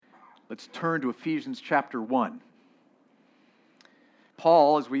Let's turn to Ephesians chapter 1.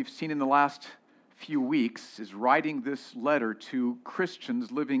 Paul, as we've seen in the last few weeks, is writing this letter to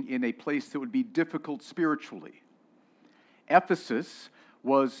Christians living in a place that would be difficult spiritually. Ephesus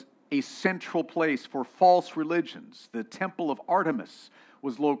was a central place for false religions. The temple of Artemis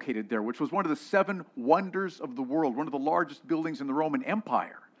was located there, which was one of the 7 wonders of the world, one of the largest buildings in the Roman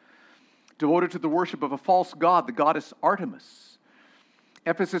Empire, devoted to the worship of a false god, the goddess Artemis.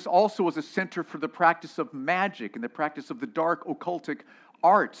 Ephesus also was a center for the practice of magic and the practice of the dark occultic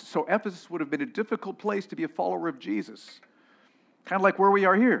arts. So Ephesus would have been a difficult place to be a follower of Jesus. Kind of like where we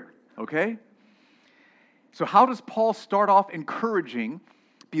are here, okay? So how does Paul start off encouraging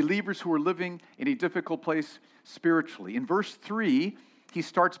believers who are living in a difficult place spiritually? In verse 3, he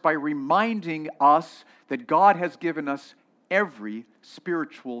starts by reminding us that God has given us every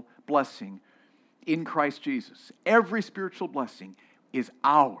spiritual blessing in Christ Jesus. Every spiritual blessing is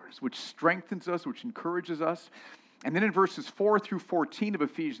ours, which strengthens us, which encourages us. And then in verses 4 through 14 of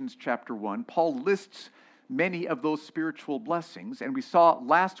Ephesians chapter 1, Paul lists many of those spiritual blessings. And we saw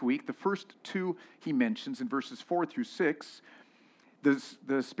last week, the first 2 he mentions in verses 4 through 6,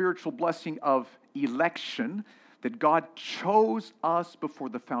 the spiritual blessing of election, that God chose us before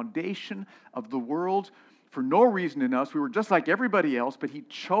the foundation of the world for no reason in us. We were just like everybody else, but he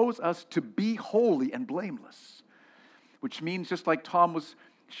chose us to be holy and blameless. Which means, just like Tom was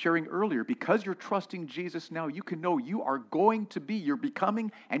sharing earlier, because you're trusting Jesus now, you can know you are going to be, you're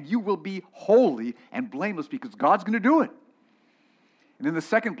becoming, and you will be holy and blameless because God's going to do it. And then the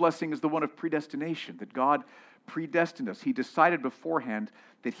second blessing is the one of predestination, that God predestined us. He decided beforehand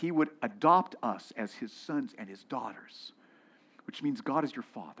that he would adopt us as his sons and his daughters, which means God is your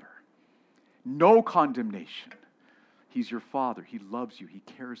Father. No condemnation. He's your Father. He loves you. He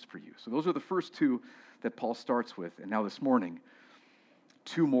cares for you. So those are the first 2 that Paul starts with. And now this morning,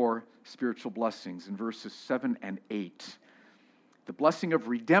 2 more spiritual blessings in verses 7 and 8. The blessing of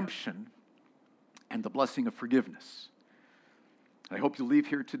redemption and the blessing of forgiveness. And I hope you leave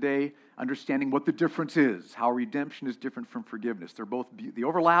here today understanding what the difference is, how redemption is different from forgiveness. They're both, they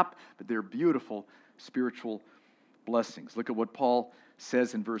overlap, but they're beautiful spiritual blessings. Look at what Paul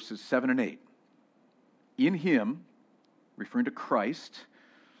says in verses 7 and 8. In him, referring to Christ,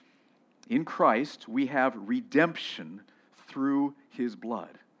 in Christ we have redemption through his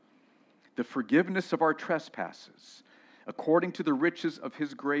blood, the forgiveness of our trespasses, according to the riches of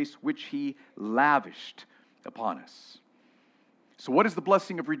his grace which he lavished upon us. So what is the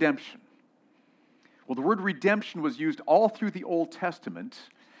blessing of redemption? Well, the word redemption was used all through the Old Testament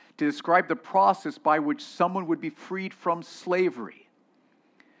to describe the process by which someone would be freed from slavery.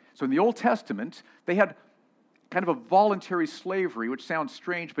 So in the Old Testament, they had kind of a voluntary slavery, which sounds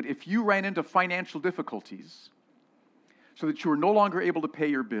strange, but if you ran into financial difficulties so that you were no longer able to pay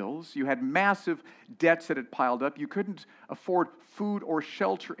your bills, you had massive debts that had piled up, you couldn't afford food or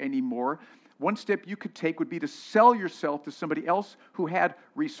shelter anymore, one step you could take would be to sell yourself to somebody else who had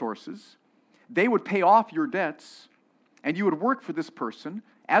resources. They would pay off your debts, and you would work for this person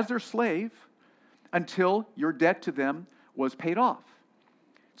as their slave until your debt to them was paid off.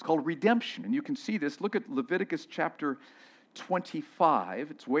 It's called redemption, and you can see this. Look at Leviticus chapter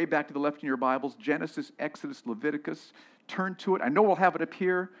 25. It's way back to the left in your Bibles. Genesis, Exodus, Leviticus. Turn to it. I know we'll have it up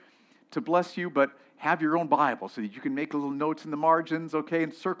here to bless you, but have your own Bible so that you can make little notes in the margins, okay,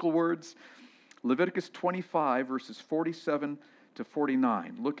 and circle words. Leviticus 25, verses 47 to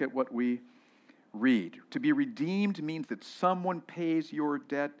 49. Look at what we read. To be redeemed means that someone pays your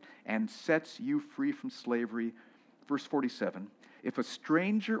debt and sets you free from slavery. Verse 47. If a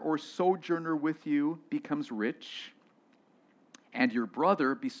stranger or sojourner with you becomes rich, and your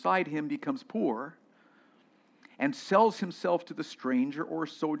brother beside him becomes poor, and sells himself to the stranger or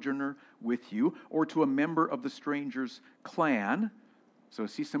sojourner with you, or to a member of the stranger's clan. So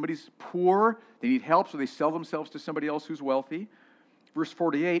see, somebody's poor, they need help, so they sell themselves to somebody else who's wealthy. Verse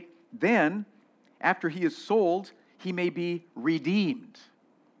 48, then, after he is sold, he may be redeemed.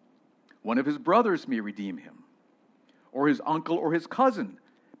 One of his brothers may redeem him, or his uncle or his cousin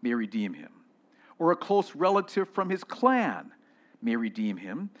may redeem him, or a close relative from his clan may redeem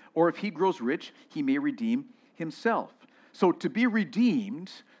him, or if he grows rich, he may redeem himself. So to be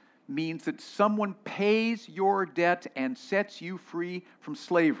redeemed means that someone pays your debt and sets you free from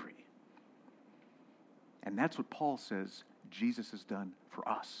slavery. And that's what Paul says Jesus has done for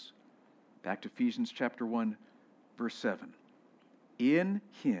us. Back to Ephesians chapter 1, verse 7. In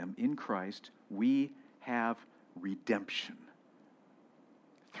him, in Christ, we have redemption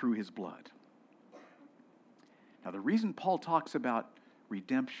through his blood. Now, the reason Paul talks about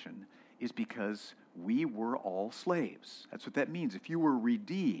redemption is because we were all slaves. That's what that means. If you were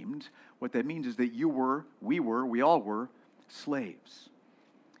redeemed, what that means is that we all were slaves.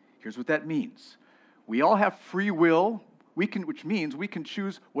 Here's what that means. We all have free will, which means we can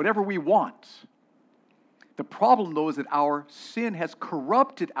choose whatever we want. The problem, though, is that our sin has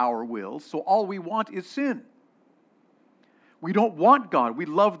corrupted our will, so all we want is sin. We don't want God. We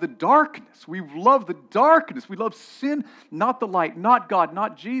love the darkness. We love the darkness. We love sin, not the light, not God,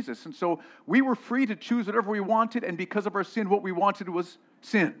 not Jesus. And so we were free to choose whatever we wanted, and because of our sin, what we wanted was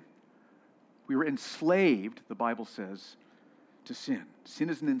sin. We were enslaved, the Bible says, to sin. Sin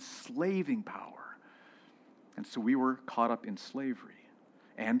is an enslaving power. And so we were caught up in slavery.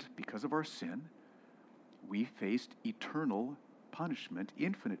 And because of our sin, we faced eternal punishment,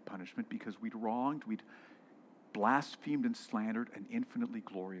 infinite punishment, because we'd wronged, we'd blasphemed and slandered an infinitely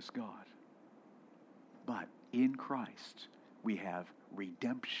glorious God. But in Christ, we have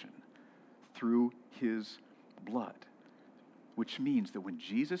redemption through his blood, which means that when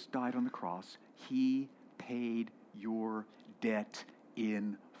Jesus died on the cross, he paid your debt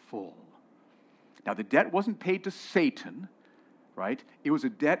in full. Now, the debt wasn't paid to Satan, right? It was a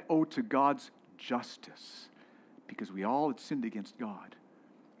debt owed to God's justice, because we all had sinned against God,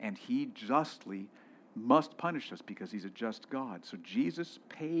 and he justly must punish us because he's a just God. So Jesus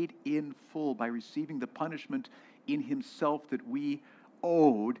paid in full by receiving the punishment in himself that we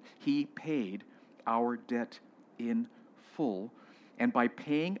owed. He paid our debt in full. And by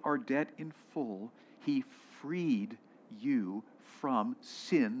paying our debt in full, he freed you from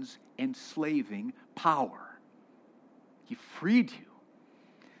sin's enslaving power. He freed you.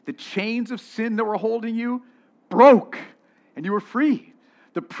 The chains of sin that were holding you broke, and you were free.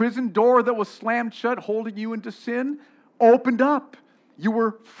 The prison door that was slammed shut, holding you into sin, opened up. You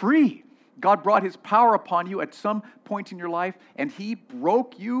were free. God brought his power upon you at some point in your life, and he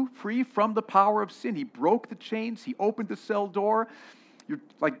broke you free from the power of sin. He broke the chains. He opened the cell door. You're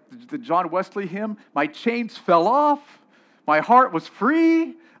like the John Wesley hymn, my chains fell off. My heart was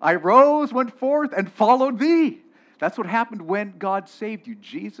free. I rose, went forth, and followed thee. That's what happened when God saved you.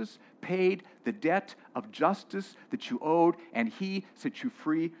 Jesus paid the debt of justice that you owed, and he set you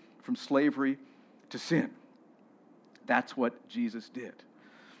free from slavery to sin. That's what Jesus did.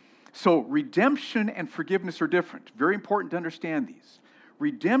 So redemption and forgiveness are different. Very important to understand these.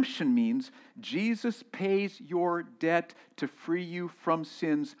 Redemption means Jesus pays your debt to free you from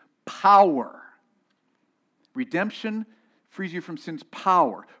sin's power. Redemption frees you from sin's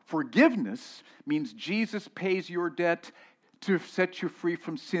power. Forgiveness means Jesus pays your debt to set you free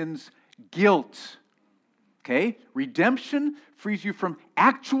from sin's guilt. Okay? Redemption frees you from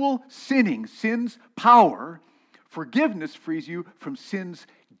actual sinning, sin's power. Forgiveness frees you from sin's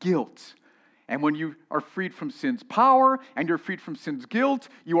guilt. And when you are freed from sin's power and you're freed from sin's guilt,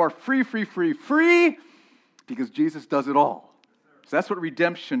 you are free, because Jesus does it all. So that's what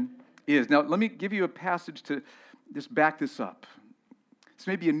redemption is. Now, let me give you a passage to just back this up. This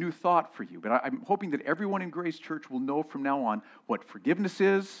may be a new thought for you, but I'm hoping that everyone in Grace Church will know from now on what forgiveness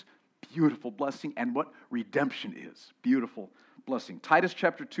is, beautiful blessing, and what redemption is, beautiful blessing. Titus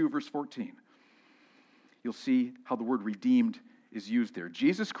chapter 2, verse 14. You'll see how the word redeemed is used there.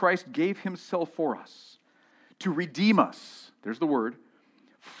 Jesus Christ gave himself for us to redeem us, there's the word,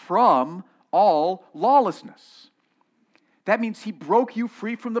 from all lawlessness. That means he broke you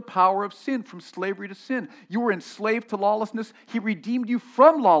free from the power of sin, from slavery to sin. You were enslaved to lawlessness. He redeemed you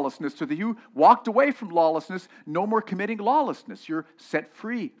from lawlessness so that you walked away from lawlessness, no more committing lawlessness. You're set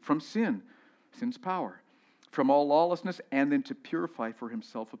free from sin, sin's power, from all lawlessness, and then to purify for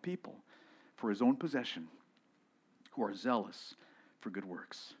himself a people, for his own possession, who are zealous for good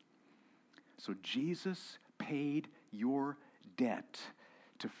works. So Jesus paid your debt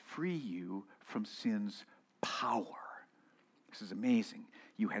to free you from sin's power. This is amazing.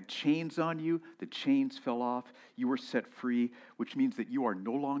 You had chains on you. The chains fell off. You were set free, which means that you are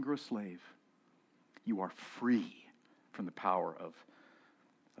no longer a slave. You are free from the power of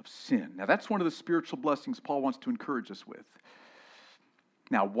sin. Now, that's one of the spiritual blessings Paul wants to encourage us with.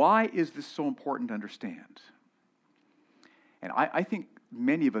 Now, why is this so important to understand? And I think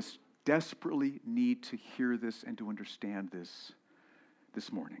many of us desperately need to hear this and to understand this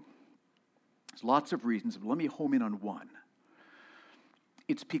morning. There's lots of reasons, but let me home in on one.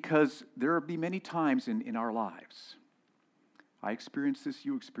 It's because there will be many times in our lives, I experience this,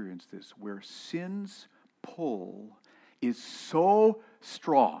 you experience this, where sin's pull is so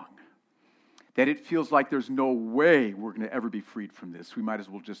strong that it feels like there's no way we're going to ever be freed from this. We might as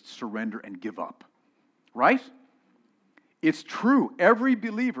well just surrender and give up. Right? It's true. Every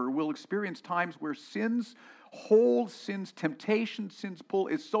believer will experience times where sin's hold, sin's temptation, sin's pull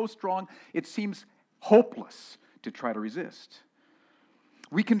is so strong, it seems hopeless to try to resist.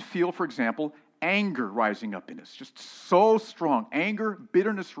 We can feel, for example, anger rising up in us, just so strong. Anger,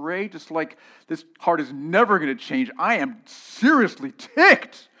 bitterness, rage, just like this heart is never going to change. I am seriously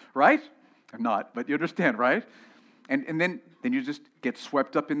ticked, right? I'm not, but you understand, right? And then you just get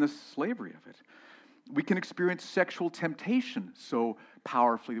swept up in the slavery of it. We can experience sexual temptation so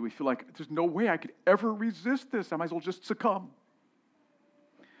powerfully that we feel like there's no way I could ever resist this. I might as well just succumb.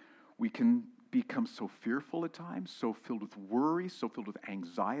 We can become so fearful at times, so filled with worry, so filled with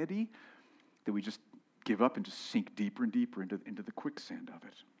anxiety, that we just give up and just sink deeper and deeper into the quicksand of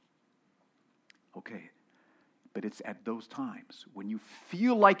it. Okay, but it's at those times when you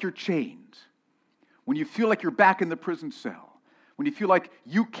feel like you're chained, when you feel like you're back in the prison cell, when you feel like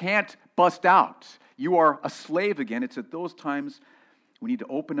you can't bust out, you are a slave again, it's at those times we need to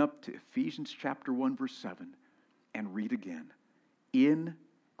open up to Ephesians chapter 1, verse 7 and read again. In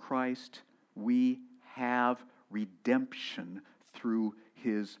Christ we have redemption through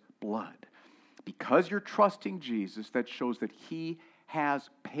his blood. Because you're trusting Jesus, that shows that he has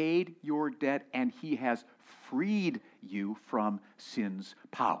paid your debt and he has freed you from sin's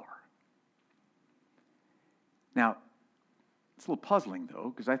power. Now, it's a little puzzling,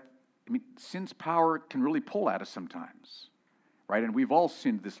 though, because I mean, sin's power can really pull at us sometimes, right? And we've all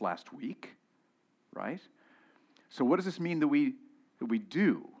sinned this last week, right? So what does this mean that we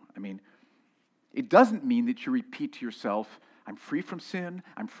do? I mean, it doesn't mean that you repeat to yourself, I'm free from sin,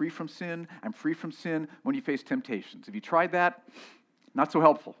 I'm free from sin, I'm free from sin when you face temptations. If you tried that, not so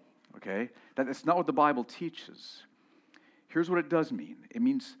helpful, okay? That's not what the Bible teaches. Here's what it does mean. It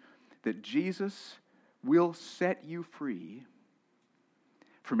means that Jesus will set you free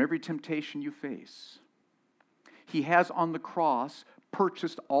from every temptation you face. He has on the cross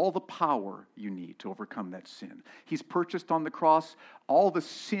purchased all the power you need to overcome that sin. He's purchased on the cross all the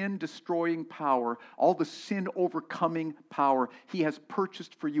sin-destroying power, all the sin-overcoming power. He has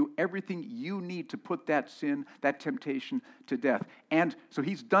purchased for you everything you need to put that sin, that temptation to death. And so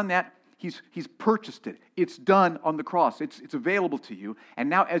he's done that. He's purchased it. It's done on the cross. It's available to you. And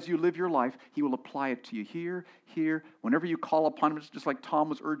now as you live your life, he will apply it to you here. Whenever you call upon him, it's just like Tom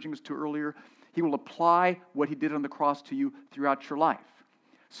was urging us to earlier, he will apply what he did on the cross to you throughout your life.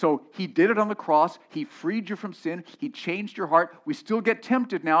 So he did it on the cross. He freed you from sin. He changed your heart. We still get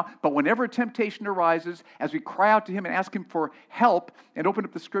tempted now, but whenever a temptation arises, as we cry out to him and ask him for help and open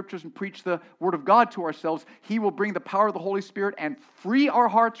up the scriptures and preach the word of God to ourselves, he will bring the power of the Holy Spirit and free our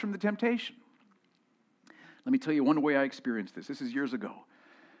hearts from the temptation. Let me tell you one way I experienced this. This is years ago.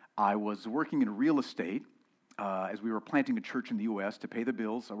 I was working in real estate as we were planting a church in the U.S. to pay the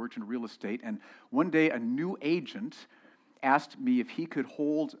bills. I worked in real estate, and one day a new agent asked me if he could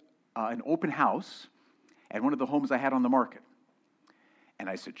hold an open house at one of the homes I had on the market. And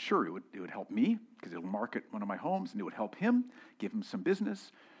I said, sure, it would help me, because it would market one of my homes, and it would help him, give him some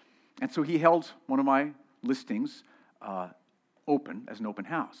business. And so he held one of my listings open as an open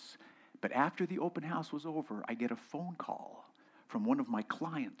house. But after the open house was over, I get a phone call from one of my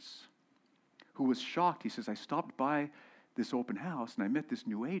clients who was shocked. He says, I stopped by this open house, and I met this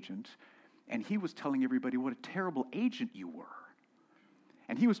new agent, and he was telling everybody what a terrible agent you were.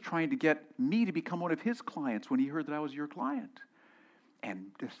 And he was trying to get me to become one of his clients when he heard that I was your client. And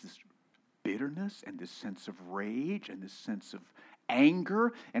there's this bitterness and this sense of rage and this sense of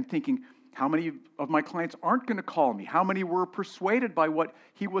anger and thinking, how many of my clients aren't going to call me? How many were persuaded by what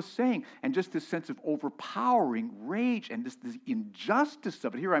he was saying? And just this sense of overpowering rage and this injustice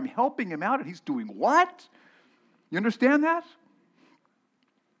of it. Here I'm helping him out and he's doing what? You understand that?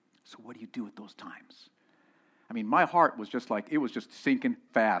 So what do you do at those times? I mean, my heart was just like, it was just sinking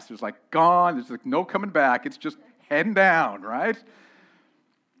fast. It was like gone. There's like no coming back. It's just heading down, right?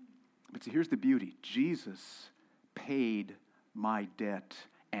 But see, here's the beauty. Jesus paid my debt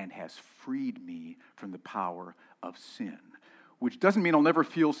and has freed me from the power of sin, which doesn't mean I'll never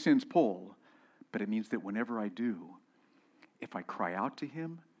feel sin's pull, but it means that whenever I do, if I cry out to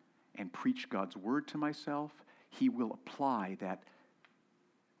him and preach God's word to myself, he will apply that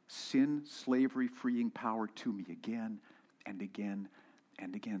sin, slavery, freeing power to me again and again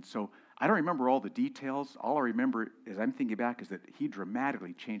and again. So I don't remember all the details. All I remember as I'm thinking back is that he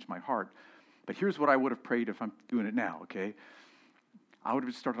dramatically changed my heart. But here's what I would have prayed if I'm doing it now, okay? I would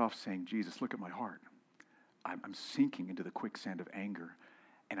have started off saying, Jesus, look at my heart. I'm sinking into the quicksand of anger,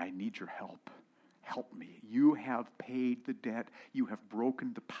 and I need your help. Help me. You have paid the debt. You have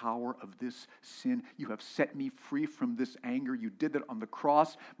broken the power of this sin. You have set me free from this anger. You did that on the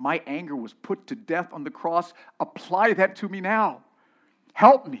cross. My anger was put to death on the cross. Apply that to me now.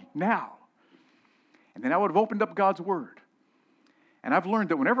 Help me now. And then I would have opened up God's word. And I've learned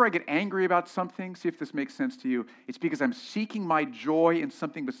that whenever I get angry about something, see if this makes sense to you, it's because I'm seeking my joy in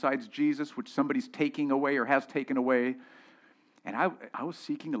something besides Jesus, which somebody's taking away or has taken away. And I was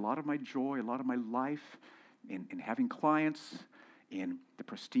seeking a lot of my joy, a lot of my life in having clients, in the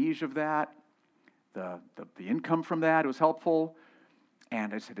prestige of that, the income from that. It was helpful.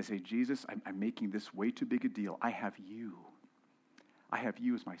 And I said, Jesus, I'm making this way too big a deal. I have you. I have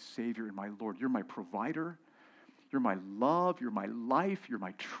you as my Savior and my Lord. You're my provider. You're my love. You're my life. You're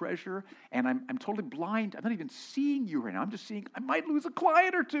my treasure. And I'm totally blind. I'm not even seeing you right now. I'm just seeing I might lose a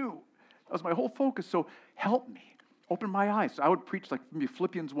client or two. That was my whole focus. So help me. Open my eyes. So I would preach like maybe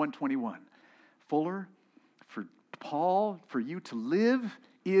Philippians 1:21. Fuller, for Paul, for you to live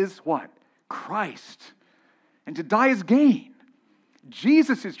is what? Christ. And to die is gain.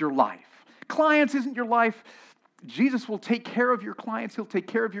 Jesus is your life. Clients isn't your life. Jesus will take care of your clients. He'll take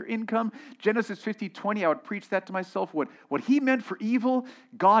care of your income. Genesis 50:20, I would preach that to myself. What he meant for evil,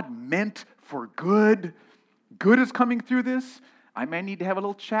 God meant for good. Good is coming through this. I may need to have a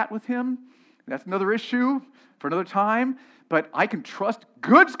little chat with him. That's another issue for another time. But I can trust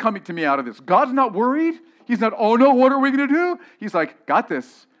good's coming to me out of this. God's not worried. He's not, oh no, what are we going to do? He's like, got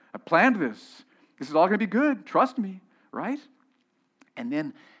this. I planned this. This is all going to be good. Trust me, right? And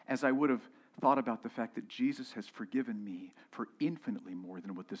then as I would have thought about the fact that Jesus has forgiven me for infinitely more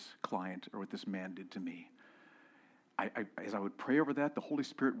than what this client or what this man did to me, as I would pray over that, the Holy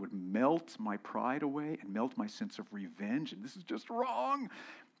Spirit would melt my pride away and melt my sense of revenge, and this is just wrong.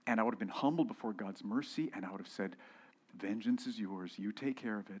 And I would have been humbled before God's mercy, and I would have said, vengeance is yours, you take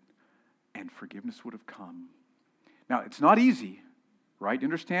care of it, and forgiveness would have come. Now, it's not easy, right? You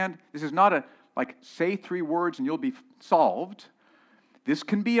understand? This is not say 3 words and you'll be solved. This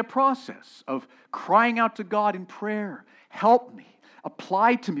can be a process of crying out to God in prayer. Help me.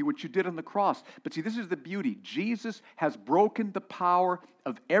 Apply to me what you did on the cross. But see, this is the beauty. Jesus has broken the power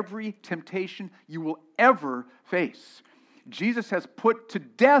of every temptation you will ever face. Jesus has put to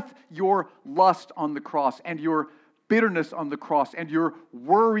death your lust on the cross and your bitterness on the cross and your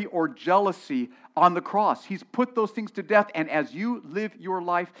worry or jealousy on the cross. He's put those things to death, and as you live your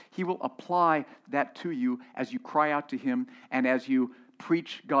life, he will apply that to you as you cry out to him and as you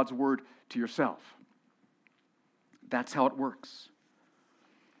preach God's word to yourself. That's how it works.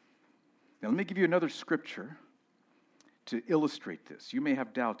 Now, let me give you another scripture to illustrate this. You may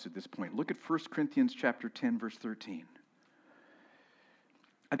have doubts at this point. Look at 1 Corinthians chapter 10, verse 13.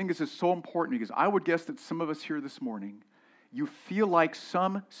 I think this is so important because I would guess that some of us here this morning, you feel like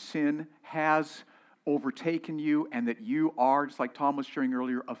some sin has overtaken you and that you are, just like Tom was sharing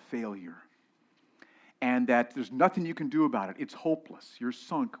earlier, a failure. And that there's nothing you can do about it. It's hopeless. You're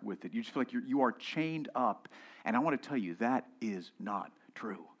sunk with it. You just feel like you are chained up. And I want to tell you, that is not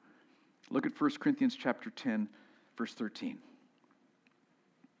true. Look at 1 Corinthians chapter 10, verse 13.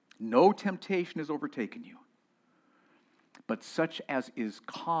 No temptation has overtaken you, but such as is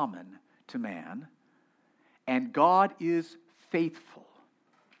common to man, and God is faithful.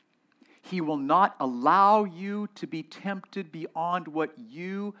 He will not allow you to be tempted beyond what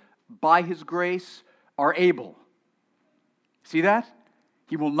you, by his grace, are able. See that?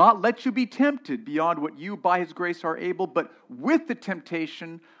 He will not let you be tempted beyond what you, by his grace, are able, but with the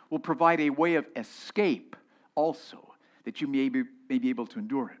temptation will provide a way of escape also, that you may be able to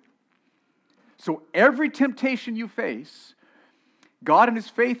endure it. So every temptation you face, God in his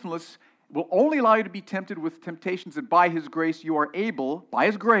faithfulness will only allow you to be tempted with temptations that by his grace you are able, by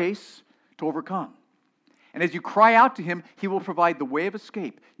his grace, to overcome. And as you cry out to him, he will provide the way of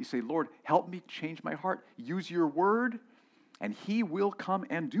escape. You say, Lord, help me change my heart. Use your word, and he will come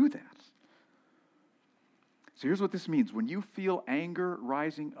and do that. So here's what this means. When you feel anger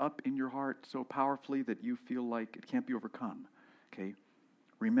rising up in your heart so powerfully that you feel like it can't be overcome, okay,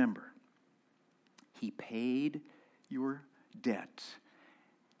 remember, he paid your debt,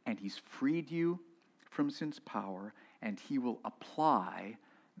 and he's freed you from sin's power, and he will apply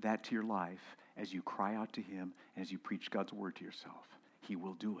that to your life as you cry out to him and as you preach God's word to yourself. He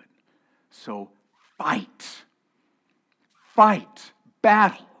will do it. So fight,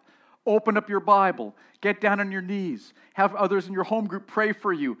 battle. Open up your Bible. Get down on your knees. Have others in your home group pray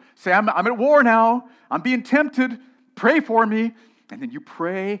for you. Say, I'm at war now. I'm being tempted. Pray for me. And then you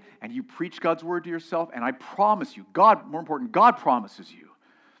pray and you preach God's word to yourself. And I promise you, God promises you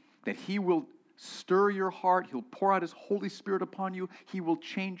that he will stir your heart. He'll pour out his Holy Spirit upon you. He will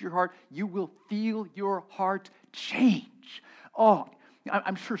change your heart. You will feel your heart change. Oh,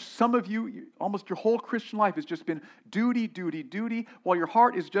 I'm sure some of you, almost your whole Christian life has just been duty, while your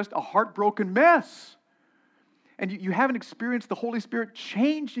heart is just a heartbroken mess. And you haven't experienced the Holy Spirit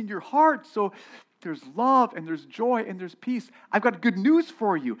change in your heart. So There's love and there's joy and there's peace. I've got good news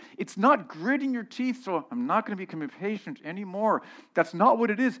for you. It's not gritting your teeth, so I'm not going to become impatient anymore. That's not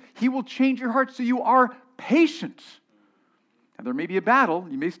what it is. He will change your heart so you are patient. And there may be a battle.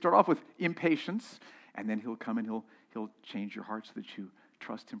 You may start off with impatience, and then he'll come and he'll change your heart so that you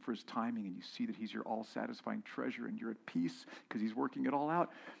trust him for his timing and you see that he's your all-satisfying treasure and you're at peace because he's working it all out.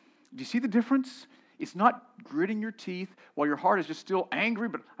 Do you see the difference? It's not gritting your teeth while your heart is just still angry,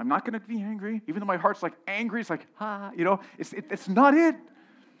 but I'm not going to be angry. Even though my heart's like angry, it's like, it's not it.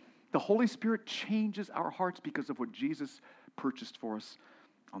 The Holy Spirit changes our hearts because of what Jesus purchased for us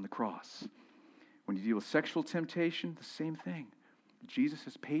on the cross. When you deal with sexual temptation, the same thing. Jesus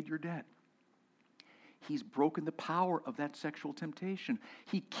has paid your debt. He's broken the power of that sexual temptation.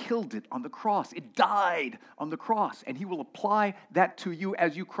 He killed it on the cross. It died on the cross. And he will apply that to you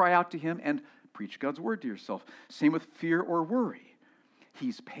as you cry out to him and preach God's word to yourself. Same with fear or worry.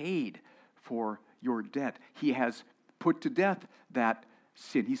 He's paid for your debt. He has put to death that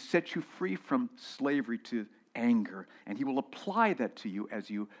sin. He set you free from slavery to anger. And he will apply that to you as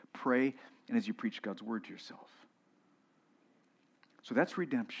you pray and as you preach God's word to yourself. So that's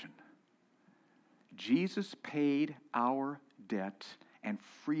redemption. Jesus paid our debt and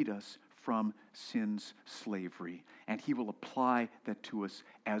freed us from sin's slavery. And he will apply that to us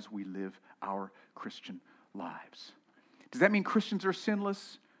as we live our Christian lives. Does that mean Christians are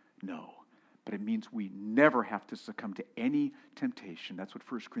sinless? No. But it means we never have to succumb to any temptation. That's what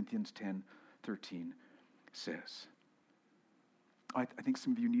 1 Corinthians 10:13 says. I think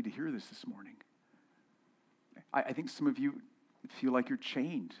some of you need to hear this morning. I think some of you feel like you're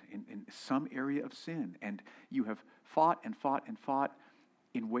chained in some area of sin, and you have fought and fought and fought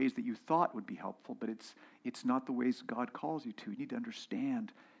in ways that you thought would be helpful, but it's not the ways God calls you to. You need to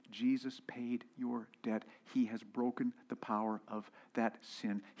understand Jesus paid your debt. He has broken the power of that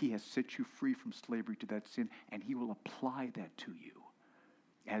sin. He has set you free from slavery to that sin, and he will apply that to you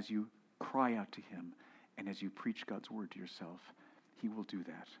as you cry out to him and as you preach God's word to yourself. He will do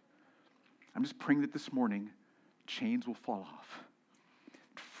that. I'm just praying that this morning chains will fall off.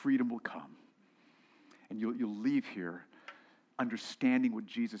 Freedom will come. And you'll leave here understanding what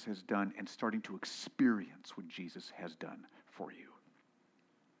Jesus has done and starting to experience what Jesus has done for you.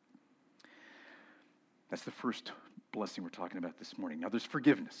 That's the first blessing we're talking about this morning. Now there's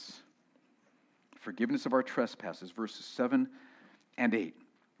forgiveness. Forgiveness of our trespasses, verses 7 and 8.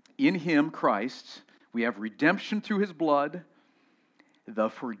 In him, Christ, we have redemption through his blood, the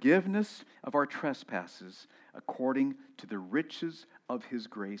forgiveness of our trespasses according to the riches of his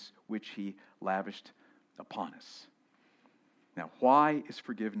grace, which he lavished upon us. Now, why is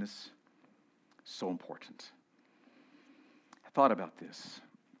forgiveness so important? I thought about this.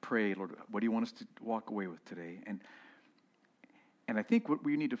 Pray, Lord, what do you want us to walk away with today? And I think what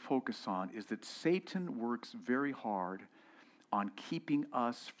we need to focus on is that Satan works very hard on keeping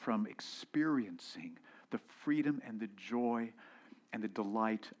us from experiencing the freedom and the joy and the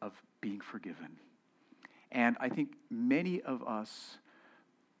delight of being forgiven. And I think many of us,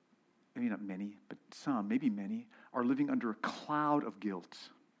 maybe not many, but some, maybe many, are living under a cloud of guilt.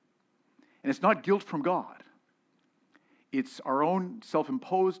 And it's not guilt from God. It's our own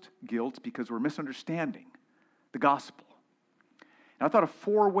self-imposed guilt because we're misunderstanding the gospel. And I thought of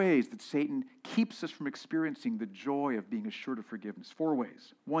 4 ways that Satan keeps us from experiencing the joy of being assured of forgiveness. 4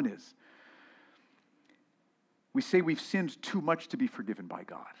 ways. One is, we say we've sinned too much to be forgiven by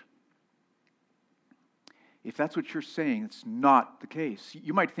God. If that's what you're saying, it's not the case.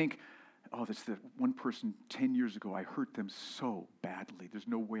 You might think, oh, that's the one person 10 years ago, I hurt them so badly. There's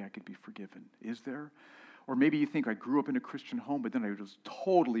no way I could be forgiven. Is there? Or maybe you think I grew up in a Christian home, but then I was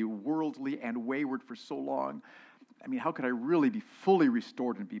totally worldly and wayward for so long. I mean, how could I really be fully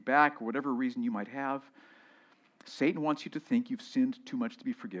restored and be back, or whatever reason you might have? Satan wants you to think you've sinned too much to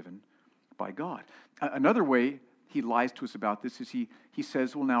be forgiven by God. Another way he lies to us about this is he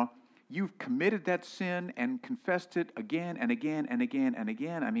says, well, now, you've committed that sin and confessed it again and again and again and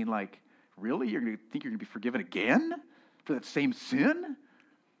again. I mean, like, really? You're going to think you're going to be forgiven again for that same sin?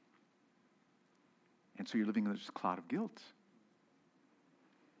 And so you're living in this cloud of guilt.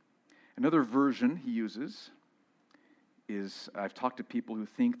 Another version he uses is, I've talked to people who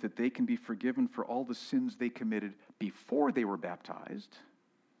think that they can be forgiven for all the sins they committed before they were baptized,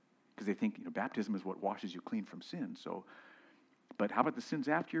 because they think, baptism is what washes you clean from sin. But how about the sins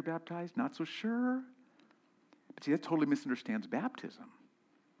after you're baptized? Not so sure. But see, that totally misunderstands baptism.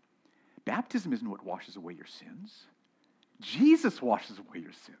 Baptism isn't what washes away your sins. Jesus washes away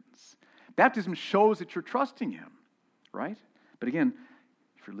your sins. Baptism shows that you're trusting him, right? But again,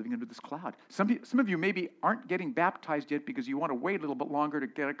 if you're living under this cloud. Some of you maybe aren't getting baptized yet because you want to wait a little bit longer to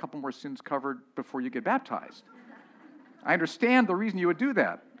get a couple more sins covered before you get baptized. I understand the reason you would do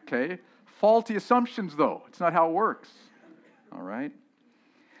that, okay? Faulty assumptions, though. It's not how it works, all right?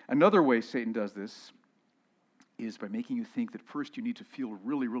 Another way Satan does this is by making you think that first you need to feel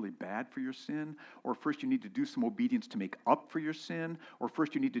really, really bad for your sin, or first you need to do some obedience to make up for your sin, or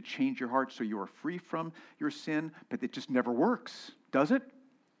first you need to change your heart so you are free from your sin, but it just never works, does it?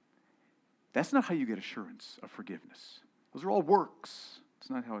 That's not how you get assurance of forgiveness. Those are all works. It's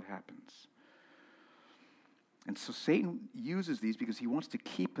not how it happens. And so Satan uses these because he wants to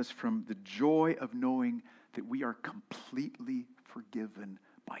keep us from the joy of knowing that we are completely forgiven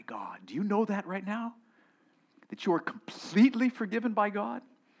by God. Do you know that right now? That you are completely forgiven by God?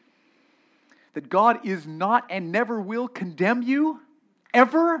 That God is not and never will condemn you?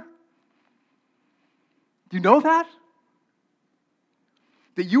 Ever? Do you know that?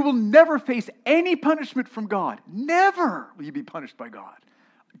 That you will never face any punishment from God. Never will you be punished by God.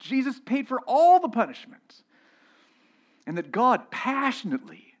 Jesus paid for all the punishment. And that God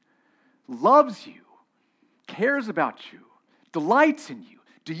passionately loves you, cares about you, delights in you.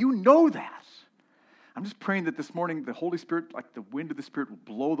 Do you know that? I'm just praying that this morning the Holy Spirit, like the wind of the Spirit, will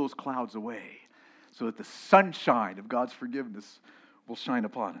blow those clouds away so that the sunshine of God's forgiveness will shine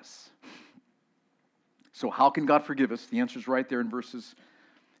upon us. So how can God forgive us? The answer is right there in verses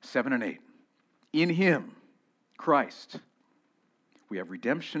 7 and 8. In Him, Christ, we have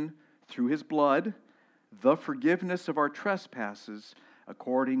redemption through His blood, the forgiveness of our trespasses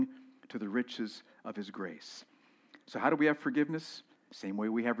according to the riches of His grace. So how do we have forgiveness? Same way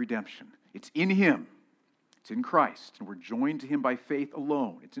we have redemption. It's in Him. It's in Christ. And we're joined to Him by faith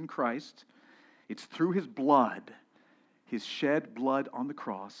alone. It's in Christ. It's through His blood, His shed blood on the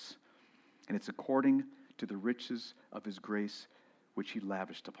cross. And it's according to the riches of His grace, which He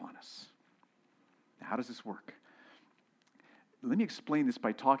lavished upon us. Now, how does this work? Let me explain this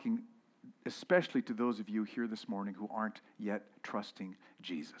by talking especially to those of you here this morning who aren't yet trusting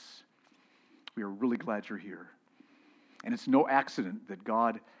Jesus. We are really glad you're here. And it's no accident that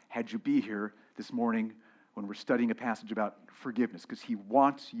God had you be here this morning when we're studying a passage about forgiveness, because He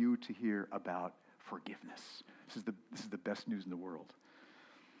wants you to hear about forgiveness. This is the best news in the world.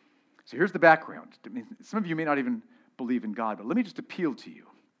 So here's the background. I mean, some of you may not even believe in God, but let me just appeal to you.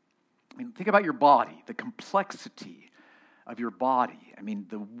 I mean, think about your body, the complexity of your body. I mean,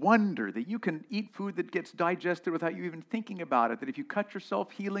 the wonder that you can eat food that gets digested without you even thinking about it, that if you cut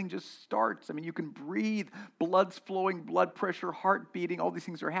yourself, healing just starts. I mean, you can breathe, blood's flowing, blood pressure, heart beating, all these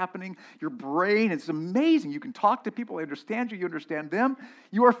things are happening. Your brain, it's amazing. You can talk to people, they understand you, you understand them.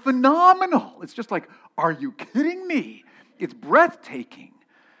 You are phenomenal. It's just like, are you kidding me? It's breathtaking.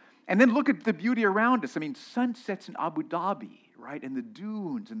 And then look at the beauty around us. I mean, sunsets in Abu Dhabi, right? And the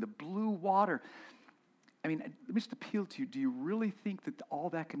dunes and the blue water. I mean, let me just appeal to you. Do you really think that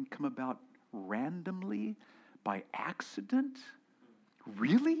all that can come about randomly, by accident?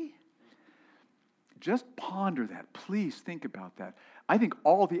 Really? Just ponder that. Please think about that. I think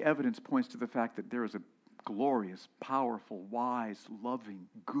all the evidence points to the fact that there is a glorious, powerful, wise, loving,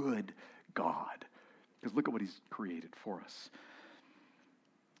 good God. Because look at what He's created for us.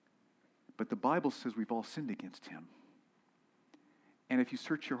 But the Bible says we've all sinned against Him. And if you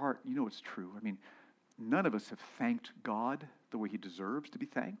search your heart, you know it's true. I mean, none of us have thanked God the way He deserves to be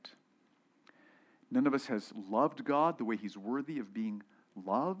thanked. None of us has loved God the way He's worthy of being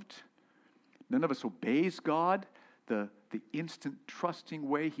loved. None of us obeys God the instant trusting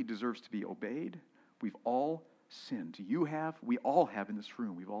way He deserves to be obeyed. We've all sinned. You have, we all have in this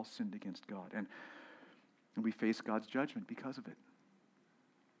room. We've all sinned against God. And we face God's judgment because of it.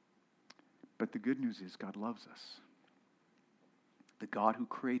 But the good news is God loves us. The God who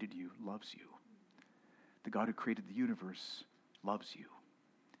created you loves you. The God who created the universe loves you,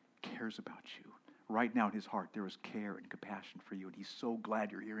 cares about you. Right now in His heart, there is care and compassion for you, and He's so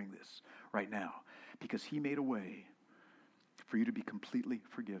glad you're hearing this right now, because He made a way for you to be completely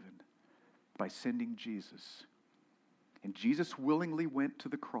forgiven by sending Jesus. And Jesus willingly went to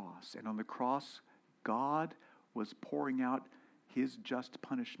the cross, and on the cross, God was pouring out His just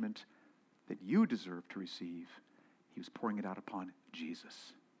punishment that you deserve to receive. He was pouring it out upon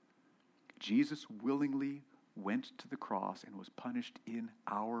Jesus. Jesus willingly went to the cross and was punished in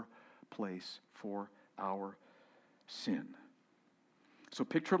our place for our sin. So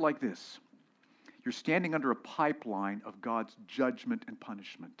picture it like this. You're standing under a pipeline of God's judgment and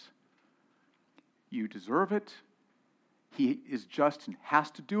punishment. You deserve it. He is just and has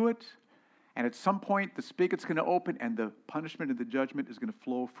to do it. And at some point, the spigot's going to open and the punishment and the judgment is going to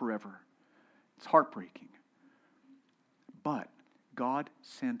flow forever. It's heartbreaking. But God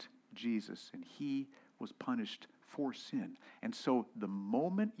sent Jesus, and he was punished for sin. And so the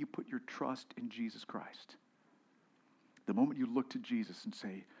moment you put your trust in Jesus Christ, the moment you look to Jesus and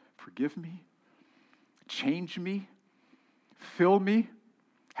say, forgive me, change me, fill me,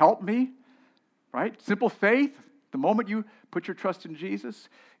 help me, right? Simple faith. The moment you put your trust in Jesus,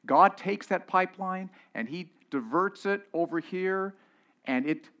 God takes that pipeline and he diverts it over here, and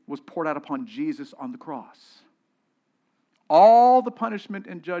it was poured out upon Jesus on the cross. All the punishment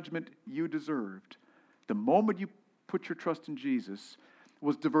and judgment you deserved, the moment you put your trust in Jesus,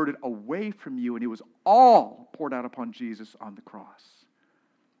 was diverted away from you, and it was all poured out upon Jesus on the cross.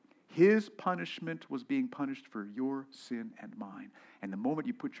 His punishment was being punished for your sin and mine. And the moment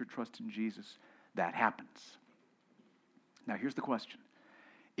you put your trust in Jesus, that happens. Now, here's the question.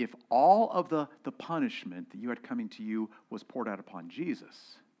 If all of the punishment that you had coming to you was poured out upon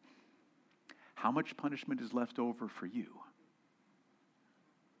Jesus, how much punishment is left over for you?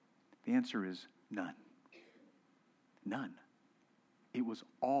 The answer is none. None. It was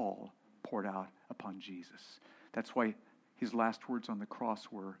all poured out upon Jesus. That's why his last words on the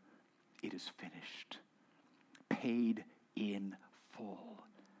cross were, "It is finished." Paid in full.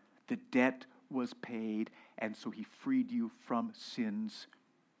 The debt was paid, and so he freed you from sin's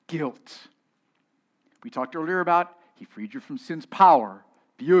guilt. We talked earlier about he freed you from sin's power.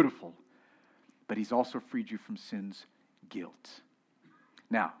 Beautiful. But he's also freed you from sin's guilt.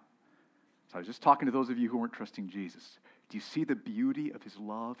 Now, so I was just talking to those of you who weren't trusting Jesus. Do you see the beauty of his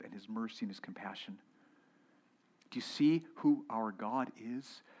love and his mercy and his compassion? Do you see who our God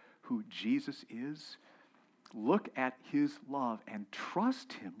is, who Jesus is? Look at his love and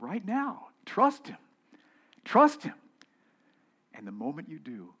trust him right now. Trust him. Trust him. And the moment you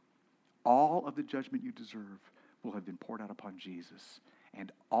do, all of the judgment you deserve will have been poured out upon Jesus.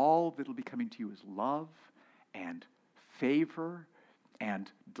 And all that will be coming to you is love and favor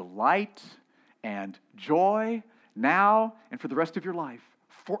and delight and joy now and for the rest of your life,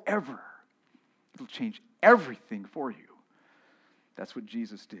 forever. It'll change everything for you. That's what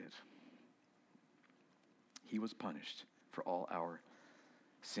Jesus did. He was punished for all our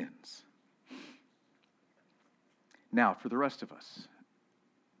sins. Now, for the rest of us,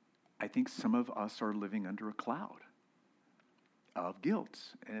 I think some of us are living under a cloud of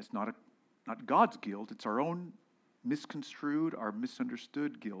guilt. And it's not God's guilt. It's our own misconstrued, our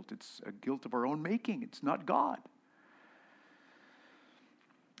misunderstood guilt. It's a guilt of our own making. It's not God.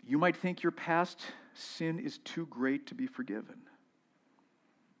 You might think your past sin is too great to be forgiven.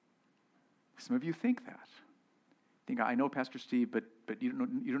 Some of you think that. Think, I know Pastor Steve, but you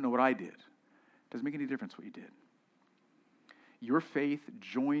don't know what I did. Doesn't make any difference what you did. Your faith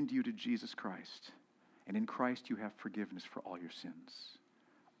joined you to Jesus Christ, and in Christ you have forgiveness for all your sins.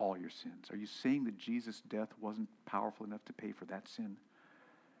 All your sins. Are you saying that Jesus' death wasn't powerful enough to pay for that sin?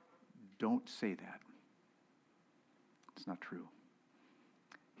 Don't say that. It's not true.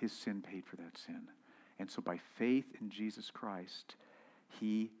 His sin paid for that sin. And so by faith in Jesus Christ,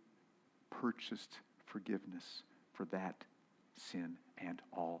 he purchased forgiveness for that sin and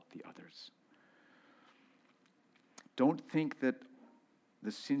all the others. Don't think that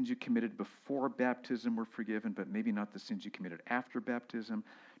the sins you committed before baptism were forgiven, but maybe not the sins you committed after baptism.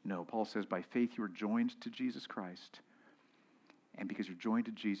 No, Paul says by faith you are joined to Jesus Christ. And because you're joined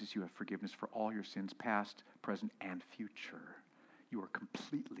to Jesus, you have forgiveness for all your sins, past, present, and future. You are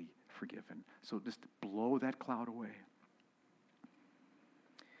completely forgiven. So just blow that cloud away.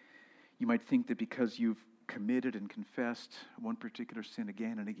 You might think that because you've committed and confessed one particular sin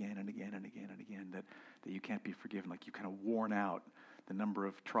again and again and again and again and again, that you can't be forgiven, like you kind of worn out the number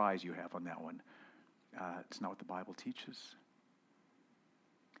of tries you have on that one. It's not what the Bible teaches.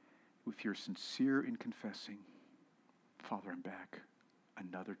 If you're sincere in confessing, Father, I'm back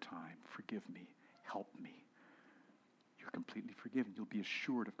another time. Forgive me. Help me. You're completely forgiven. You'll be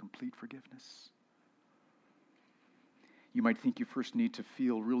assured of complete forgiveness. You might think you first need to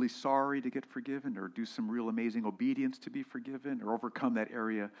feel really sorry to get forgiven, or do some real amazing obedience to be forgiven, or overcome that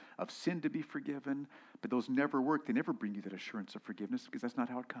area of sin to be forgiven. But those never work. They never bring you that assurance of forgiveness, because that's not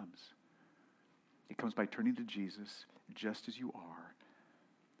how it comes. It comes by turning to Jesus just as you are,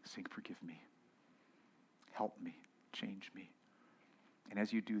 saying, forgive me, help me, change me. And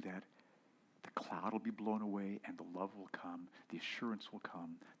as you do that, the cloud will be blown away, and the love will come, the assurance will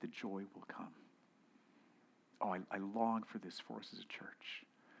come, the joy will come. Oh, I long for this for us as a church.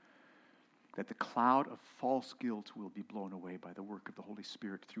 That the cloud of false guilt will be blown away by the work of the Holy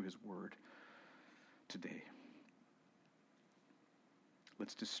Spirit through his word today.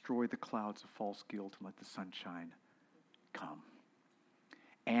 Let's destroy the clouds of false guilt and let the sunshine come.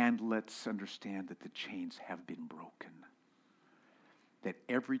 And let's understand that the chains have been broken. that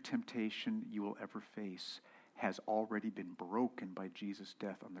every temptation you will ever face has already been broken by Jesus'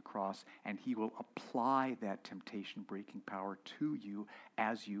 death on the cross, and he will apply that temptation-breaking power to you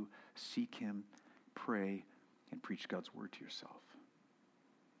as you seek him, pray, and preach God's word to yourself.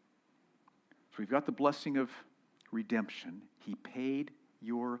 So we've got the blessing of redemption. He paid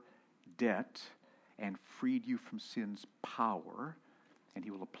your debt and freed you from sin's power, and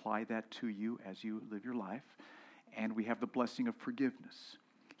he will apply that to you as you live your life. And we have the blessing of forgiveness.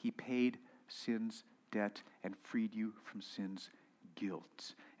 He paid sin's debt and freed you from sin's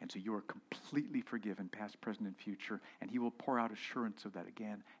guilt. And so you are completely forgiven, past, present, and future, and he will pour out assurance of that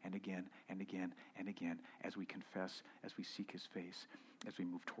again and again and again and again as we confess, as we seek his face, as we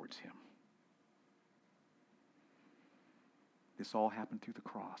move towards him. This all happened through the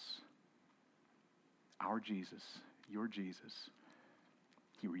cross. Our Jesus, your Jesus,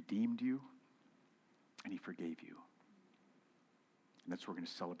 he redeemed you and he forgave you. And that's what we're going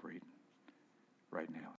to celebrate right now.